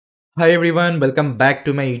Hi everyone, welcome back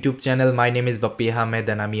to my YouTube channel. My name is Bappy Ahmed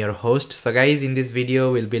and I'm your host. So guys, in this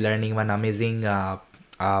video, we'll be learning one amazing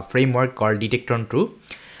framework called Detectron2.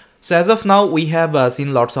 So as of now, we have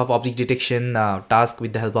seen lots of object detection tasks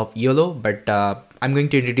with the help of YOLO, but I'm going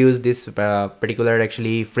to introduce this particular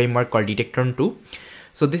actually framework called Detectron2.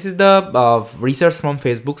 So this is the research from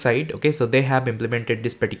Facebook side. Okay, so they have implemented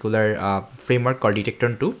this particular framework called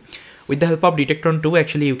Detectron2. With the help of Detectron2,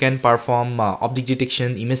 actually you can perform object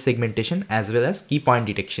detection, image segmentation, as well as key point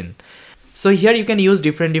detection. So here you can use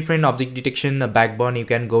different object detection backbone. You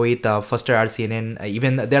can go with faster RCNN.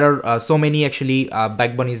 Even there are so many actually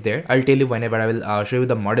backbone is there. I'll tell you whenever I will show you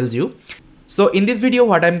the model view. So in this video,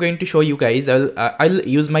 what I'm going to show you guys, I'll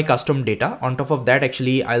use my custom data. On top of that,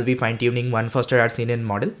 actually, I'll be fine tuning one faster RCNN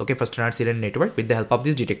model, okay, faster RCNN network with the help of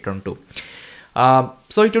this Detectron2.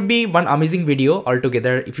 So it would be one amazing video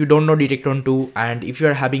altogether. If you don't know Detectron2 and if you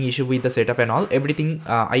are having issue with the setup and all, everything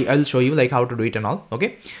I'll show you like how to do it and all.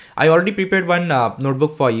 Okay, I already prepared one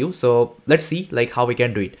notebook for you, so let's see like how we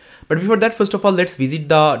can do it. But before that, first of all, let's visit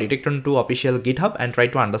the Detectron2 official GitHub and try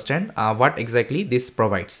to understand what exactly this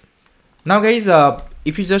provides. Now guys,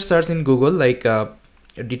 if you just search in Google like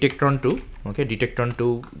Detectron2, okay,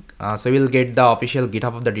 Detectron2, so we'll get the official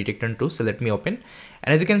GitHub of the Detectron2. So let me open,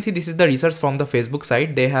 and as you can see, this is the research from the Facebook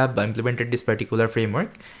side. They have implemented this particular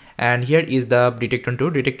framework, and here is the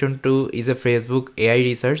Detectron2. Detectron2 is a Facebook AI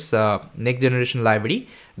research next generation library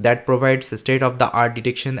that provides state-of-the-art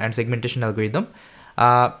detection and segmentation algorithm.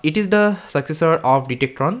 It is the successor of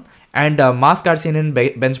Detectron and mask RCNN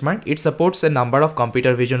benchmark. It supports a number of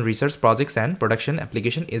computer vision research projects and production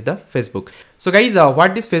application is the Facebook. So guys,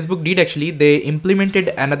 what this Facebook did actually, they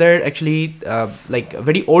implemented another actually like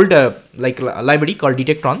very old library called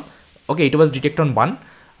Detectron. Okay, it was Detectron 1.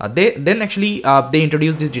 They then actually they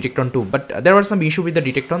introduced this Detectron 2, but there was some issue with the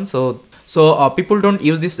Detectron, so people don't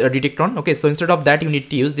use this Detectron. Okay, so instead of that, you need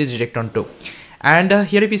to use this Detectron 2. And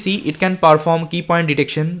here if you see, it can perform key point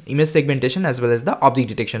detection, image segmentation, as well as the object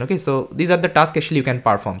detection. Okay, so these are the tasks actually you can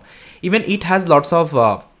perform. Even it has lots of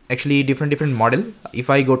actually different model. If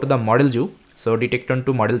I go to the model view, so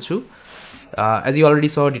Detectron2 model view, as you already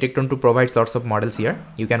saw, Detectron2 provides lots of models here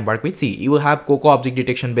you can work with. See, you have Coco object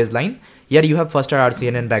detection baseline. Here you have faster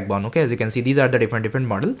RCNN backbone. Okay, as you can see, these are the different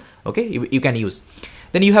model. Okay, you can use.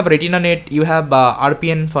 Then you have RetinaNet, you have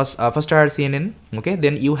RPN faster RCNN. Okay,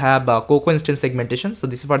 then you have Coco instance segmentation. So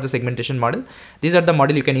this is for the segmentation model. These are the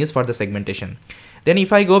model you can use for the segmentation. Then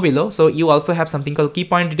if I go below, so you also have something called key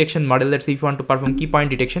point detection model. Let's say if you want to perform key point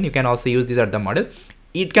detection, you can also use these are the model.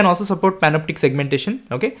 It can also support panoptic segmentation.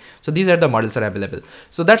 Okay, so these are the models are available.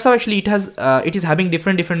 So that's how actually it is having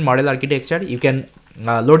different model architecture. You can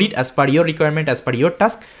load it as per your requirement, as per your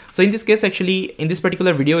task. So in this case, actually in this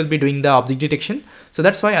particular video, we'll be doing the object detection. So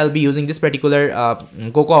that's why I'll be using this particular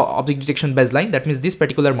Coco object detection baseline. That means this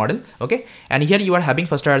particular model. Okay, and here you are having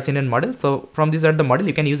faster RCNN model. So from these are the model,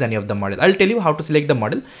 you can use any of the model. I'll tell you how to select the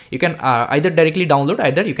model. You can either directly download,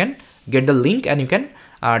 either you can get the link and you can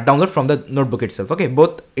download from the notebook itself. Okay,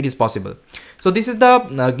 both it is possible. So this is the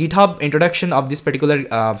GitHub introduction of this particular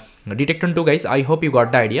Detectron2, guys. I hope you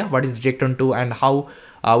got the idea what is Detectron2 and how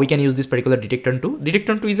we can use this particular Detectron2.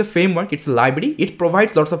 Detectron2 is a framework, it's a library. It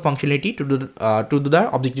provides lots of functionality to do the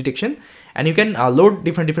object detection, and you can load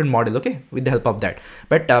different model, okay, with the help of that.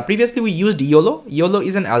 But previously we used YOLO. YOLO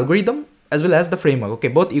is an algorithm as well as the framework. Okay,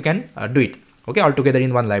 both you can do it, okay, all together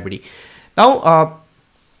in one library. Now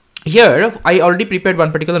here I already prepared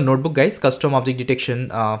one particular notebook, guys, custom object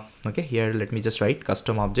detection. Okay, here let me just write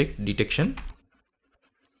custom object detection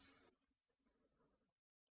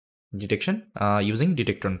using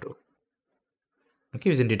Detectron2. Okay,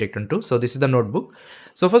 using Detectron2. So this is the notebook.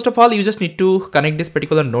 So first of all, you just need to connect this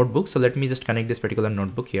particular notebook. So let me just connect this particular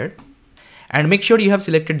notebook here, and make sure you have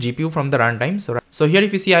selected GPU from the runtime. So here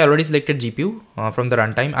if you see, I already selected GPU from the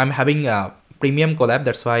runtime. I'm having premium collab,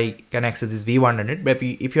 that's why I can access this V100. But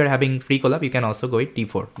if you are having free collab, you can also go with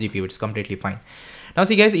T4 GPU. It's completely fine. Now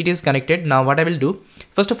see guys, it is connected. Now what I will do,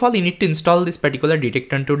 first of all, you need to install this particular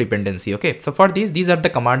Detectron2 dependency. Okay, so for this, these are the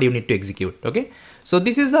command you need to execute. Okay, so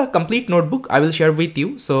this is a complete notebook I will share with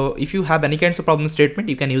you. So if you have any kinds of problem statement,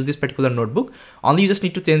 you can use this particular notebook. Only you just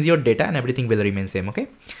need to change your data and everything will remain same. Okay,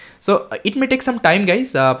 so it may take some time,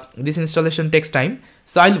 guys. This installation takes time,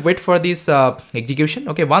 so I'll wait for this execution.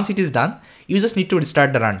 Okay, once it is done, you just need to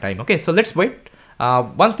restart the runtime. Okay, so let's wait.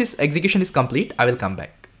 Once this execution is complete, I will come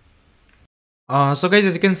back. So guys,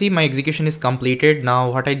 as you can see, my execution is completed. Now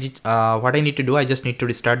what I need to do, I just need to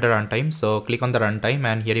restart the runtime. So click on the runtime,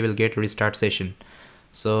 and here you will get restart session.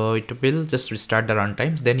 So it will just restart the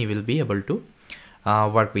runtimes, then you will be able to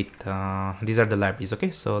work with these are the libraries.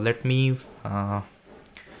 Okay, so let me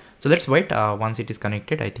So let's wait. Once it is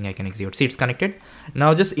connected, I think I can execute. See, it's connected.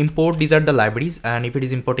 Now just import. These are the libraries, and if it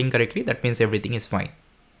is importing correctly, that means everything is fine.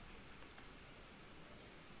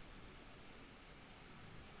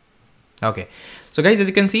 Okay, so guys, as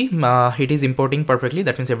you can see, it is importing perfectly.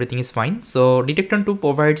 That means everything is fine. So Detectron2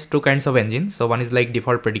 provides two kinds of engines. So one is like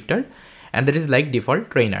default predictor, and that is like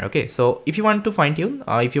default trainer. Okay, so if you want to fine tune,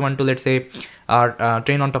 if you want to, let's say,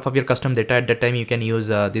 train on top of your custom data, at that time you can use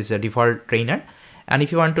this default trainer. And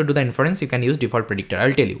if you want to do the inference, you can use default predictor.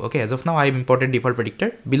 I'll tell you. Okay, as of now, I have imported default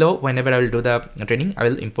predictor. Below, whenever I will do the training, I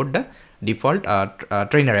will import the default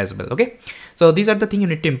trainer as well. Okay, so these are the things you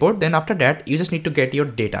need to import. Then after that, you just need to get your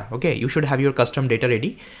data. Okay, you should have your custom data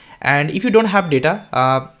ready. And if you don't have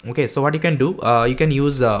data, okay, so what you can do, you can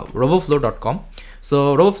use roboflow.com.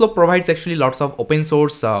 So roboflow provides actually lots of open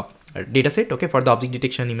source dataset, okay, for the object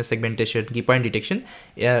detection, image segmentation, key point detection,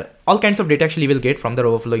 all kinds of data actually will get from the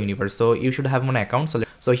roboflow universe. So you should have one account.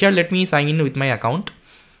 So here, let me sign in with my account,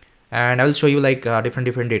 and I will show you like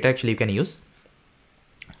different data actually you can use.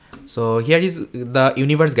 So here is the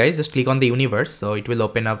universe, guys. Just click on the universe, so it will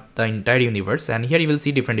open up the entire universe, and here you will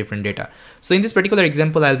see different data. So in this particular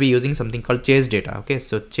example, I'll be using something called chase data. Okay,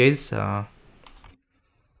 so chase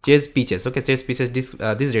peaches. Okay, chase peaches,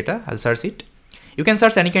 this data, I'll search it. You can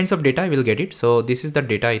search any kinds of data, you will get it. So this is the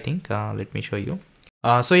data, I think. Let me show you.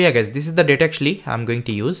 So yeah, guys, this is the data actually I'm going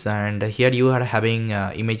to use, and here you are having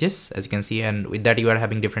images, as you can see, and with that you are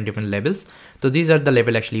having different labels. So these are the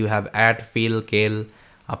label actually you have: add, fill, kale,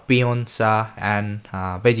 peon, sa, and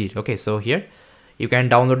veggie. Okay, so here you can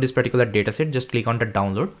download this particular data set. Just click on the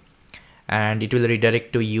download, and it will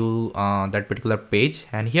redirect to you that particular page,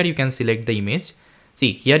 and here you can select the image.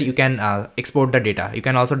 See, here you can export the data. You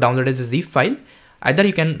can also download as a zip file. Either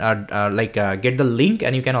you can get the link,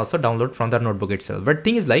 and you can also download from the notebook itself. But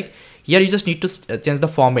thing is, like, here you just need to change the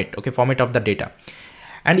format, okay, format of the data.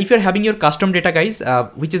 And if you're having your custom data, guys,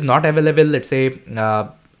 which is not available, let's say,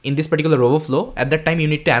 in this particular roboflow, at that time you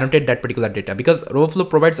need to annotate that particular data, because roboflow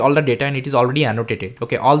provides all the data and it is already annotated.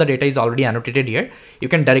 Okay, all the data is already annotated here. You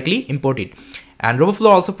can directly import it. And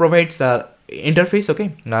roboflow also provides interface,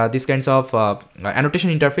 okay, these kinds of annotation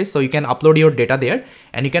interface, so you can upload your data there,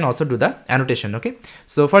 and you can also do the annotation. Okay,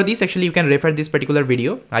 so for this, actually you can refer this particular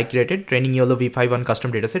video I created, training YOLO v5 on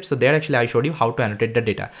custom dataset. So there actually I showed you how to annotate the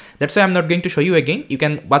data. That's why I'm not going to show you again. You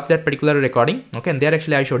can watch that particular recording. Okay, and there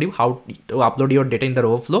actually I showed you how to upload your data in the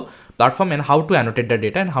roboflow platform, and how to annotate the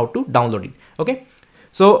data, and how to download it. Okay,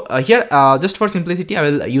 so here just for simplicity, I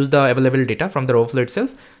will use the available data from the roboflow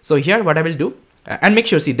itself. So here what I will do, and make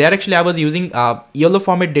sure, see, there actually I was using YOLO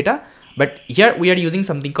format data, but here we are using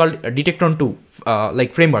something called Detectron2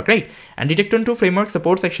 like framework, right? And Detectron2 framework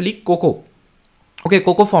supports actually COCO. Okay,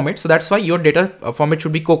 COCO format. So that's why your data format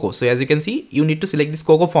should be COCO. So as you can see, you need to select this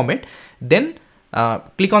COCO format, then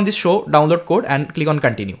click on this show download code and click on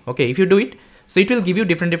continue. Okay, if you do it, so it will give you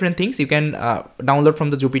different things. You can download from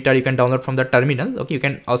the Jupyter, you can download from the terminal. Okay, you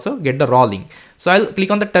can also get the raw link. So I'll click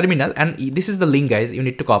on the terminal, and this is the link, guys, you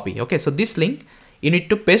need to copy. Okay, so this link you need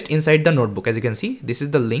to paste inside the notebook. As you can see, this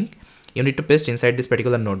is the link you need to paste inside this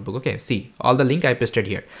particular notebook. Okay, see, all the link I pasted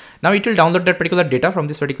here. Now it will download that particular data from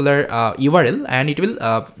this particular URL, and it will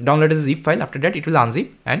download as a zip file. After that, it will unzip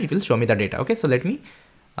and it will show me the data. Okay, so let me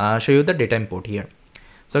show you the data import here.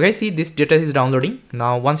 So guys, see, this data is downloading.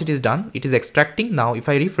 Now once it is done, it is extracting. Now if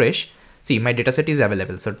I refresh, see, my dataset is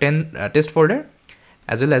available. So 10 test folder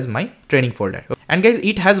as well as my training folder. And guys,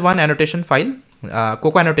 it has one annotation file,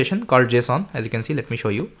 COCO annotation called JSON. As you can see, let me show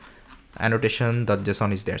you.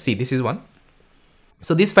 Annotation.json is there. See, this is one.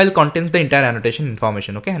 So this file contains the entire annotation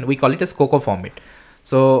information. Okay, and we call it as COCO format.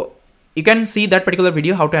 So you can see that particular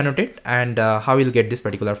video how to annotate, and how you'll get this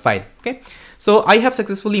particular file. Okay, so I have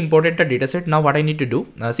successfully imported the dataset. Now what I need to do,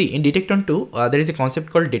 see, in Detectron2 there is a concept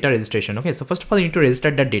called data registration. Okay, so first of all you need to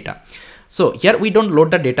register that data. So here we don't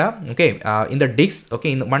load the data, okay, in the disk.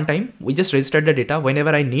 Okay, in one time we just register the data. Whenever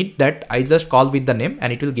I need that, I just call with the name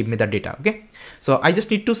and it will give me the data. Okay, so I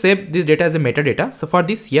just need to save this data as a metadata. So for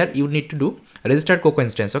this, here you need to do register COCO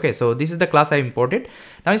instance. Okay, so this is the class I imported.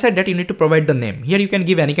 Now inside that you need to provide the name. Here you can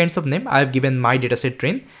give any kinds of name. I have given my dataset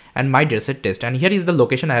train and my dataset test, and here is the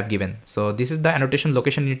location I have given. So this is the annotation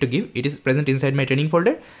location you need to give. It is present inside my training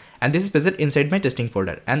folder, and this is present inside my testing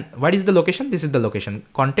folder. And what is the location? This is the location,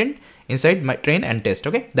 content inside my train and test.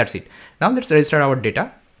 Okay, that's it. Now let's register our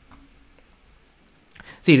data.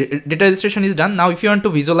 See, data registration is done. Now if you want to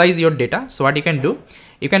visualize your data, so what you can do,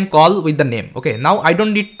 you can call with the name. Okay, now I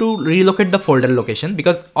don't need to relocate the folder location,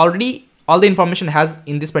 because already all the information has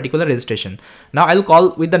in this particular registration. Now I'll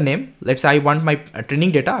call with the name. Let's say I want my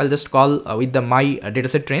training data. I'll just call with the my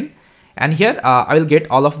dataset train, and here I will get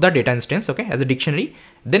all of the data instance, okay, as a dictionary.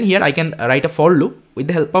 Then here I can write a for loop. With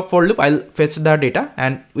the help of for loop, I'll fetch the data,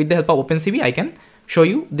 and with the help of OpenCV, I can show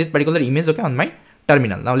you this particular image, okay, on my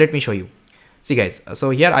terminal. Now let me show you. See guys,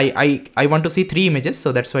 so here I want to see 3 images,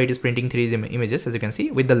 so that's why it is printing 3 images, as you can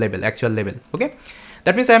see, with the label, actual label, okay.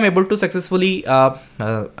 That means I am able to successfully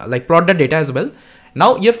like plot the data as well.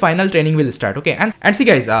 Now your final training will start, okay. And see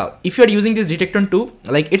guys, if you are using this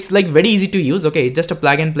Detectron2, like it's like very easy to use, okay. It's just a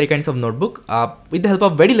plug and play kinds of notebook. With the help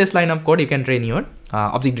of very less line of code, you can train your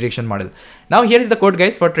object detection model. Now here is the code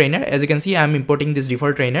guys for trainer. As you can see, I am importing this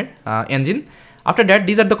default trainer engine. After that,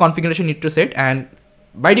 these are the configuration you need to set, and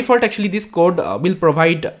by default actually this code will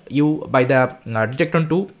provide you by the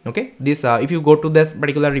Detectron2, okay. This if you go to this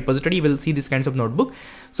particular repository, you will see this kinds of notebook.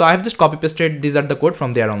 So I have just copy pasted these are the code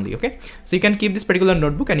from there only, okay. So you can keep this particular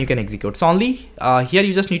notebook and you can execute. So only here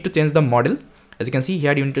you just need to change the model. As you can see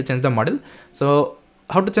here, you need to change the model. So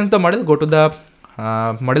how to change the model? Go to the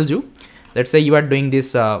model view. Let's say you are doing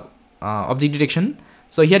this object detection.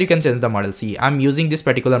 So here you can change the model. See, I'm using this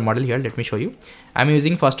particular model here. Let me show you. I'm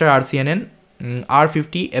using faster RCNN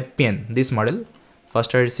R50 FPN, this model.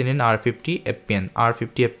 Faster RCNN R50 FPN,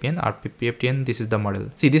 R50 FPN, R50 FPN. This is the model.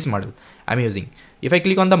 See this model I'm using. If I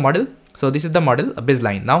click on the model, so this is the model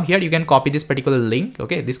baseline. Now here you can copy this particular link,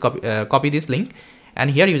 okay. This copy this link,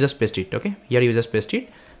 and here you just paste it, okay. Here you just paste it.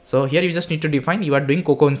 So here you just need to define you are doing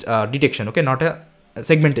COCO detection, okay, not a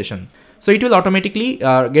segmentation. So it will automatically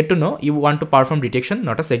get to know you want to perform detection,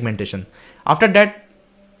 not a segmentation. After that,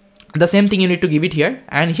 the same thing you need to give it here,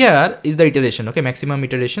 and here is the iteration, okay, maximum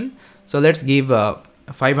iteration. So let's give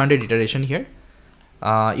 500 iteration here.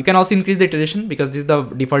 You can also increase the iteration because this is the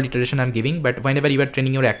default iteration I'm giving, but whenever you are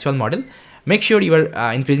training your actual model, make sure you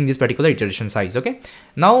are increasing this particular iteration size, okay.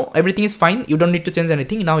 Now everything is fine, you don't need to change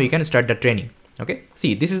anything. Now you can start the training, okay.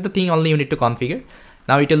 See, this is the thing only you need to configure.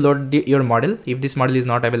 Now it will load your model. If this model is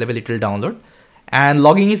not available, it will download. And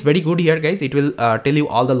logging is very good here guys. It will tell you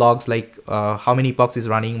all the logs, like how many epochs is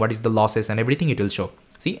running, what is the losses, and everything it will show.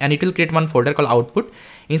 See, and it will create one folder called output.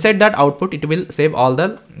 Inside that output, it will save all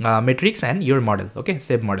the metrics and your model, okay,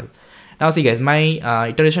 save model. Now see guys, my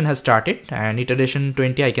iteration has started, and iteration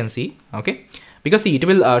 20 I can see, okay, because see, it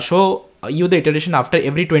will show you the iteration after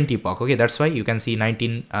every 20 epoch, okay. That's why you can see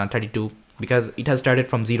 1932, because it has started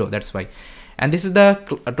from 0, that's why. And this is the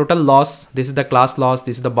total loss, this is the class loss,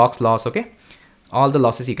 this is the box loss, okay. All the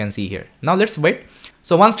losses you can see here. Now let's wait.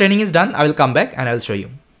 So once training is done, I will come back and I'll show you.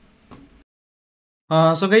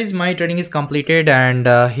 So guys, my training is completed, and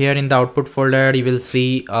here in the output folder, you will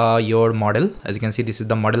see your model. As you can see, this is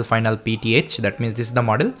the model final PTH. That means this is the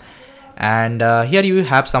model. And here you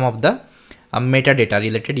have some of the metadata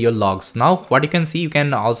related to your logs. Now what you can see, you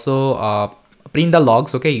can also print the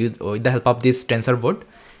logs, okay, with the help of this TensorBoard.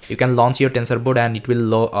 You can launch your TensorBoard and it will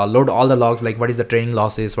load all the logs, like what is the training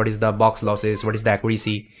losses, what is the box losses, what is the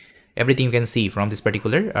accuracy, everything you can see from this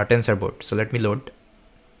particular TensorBoard. So let me load.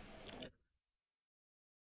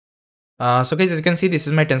 So guys, as you can see, this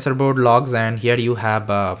is my TensorBoard logs, and here you have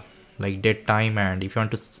like date time, and if you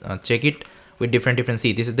want to check it with different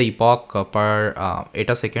see, this is the epoch per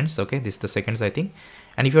eta seconds, okay, this is the seconds I think.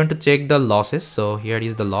 And if you want to check the losses, so here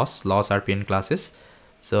is the loss RPN classes.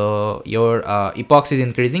 So your epochs is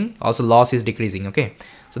increasing, also loss is decreasing, okay.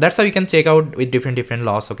 So that's how you can check out with different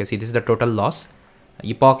loss, okay. See, this is the total loss,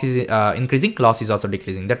 epoch is increasing, loss is also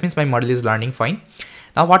decreasing. That means my model is learning fine.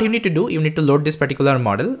 Now what you need to do, you need to load this particular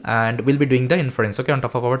model, and we'll be doing the inference, okay, on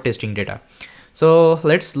top of our testing data. So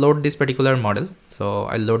let's load this particular model. So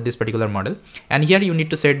I'll load this particular model, and here you need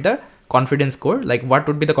to set the confidence score, like what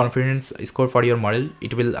would be the confidence score for your model.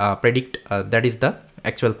 It will predict that is the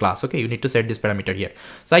actual class, okay. You need to set this parameter here.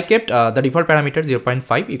 So I kept the default parameter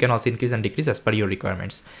 0.5. You can also increase and decrease as per your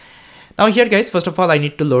requirements. Now here guys, first of all, I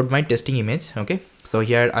need to load my testing image, okay. So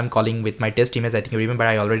here I'm calling with my test image. I think you remember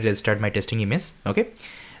I already registered my testing image, okay.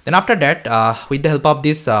 Then after that, with the help of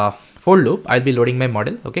this for loop, I'll be loading my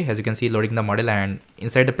model, okay. As you can see, loading the model, and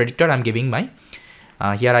inside the predictor I'm giving my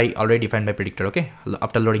here I already defined my predictor, okay,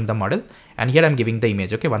 after loading the model, and here I'm giving the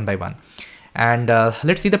image, okay, one by one. And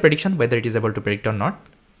let's see the prediction, whether it is able to predict or not.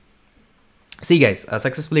 See guys,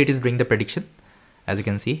 successfully it is doing the prediction. As you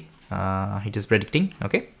can see, it is predicting,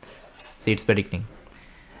 okay. See, it's predicting.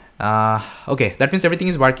 Okay, that means everything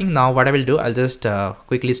is working. Now what I will do, I'll just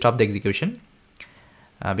quickly stop the execution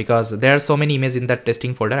because there are so many images in that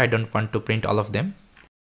testing folder. I don't want to print all of them.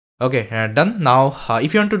 Okay, done. Now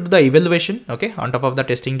if you want to do the evaluation, okay, on top of the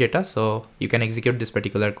testing data, so you can execute this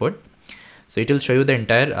particular code. So it will show you the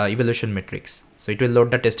entire evaluation metrics. So it will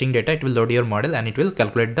load the testing data, it will load your model, and it will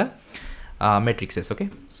calculate the matrices,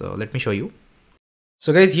 okay. So let me show you.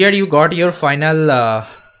 So guys, here you got your final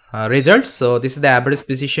results. So this is the average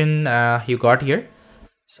precision you got here.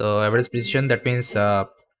 So average precision, that means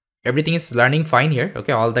everything is learning fine here.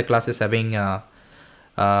 Okay, all the classes having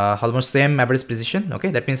almost same average precision.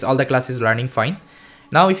 Okay, that means all the classes learning fine.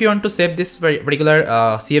 Now if you want to save this particular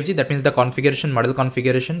CFG, that means the configuration, model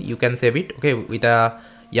configuration, you can save it, okay, with a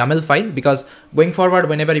YAML file, because going forward,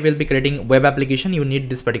 whenever you will be creating web application, you need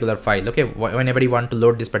this particular file, okay, whenever you want to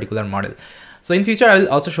load this particular model. So in future, I will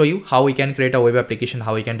also show you how we can create a web application,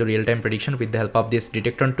 how we can do real-time prediction with the help of this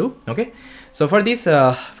Detectron2. Okay, so for this,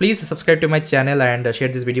 please subscribe to my channel and share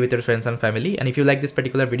this video with your friends and family. And if you like this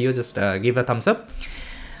particular video, just give a thumbs up.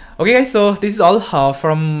 Okay guys, so this is all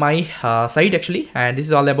from my side actually, and this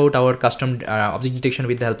is all about our custom object detection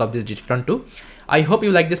with the help of this Detectron2. I hope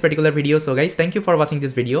you like this particular video. So guys, thank you for watching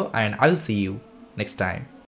this video, and I'll see you next time.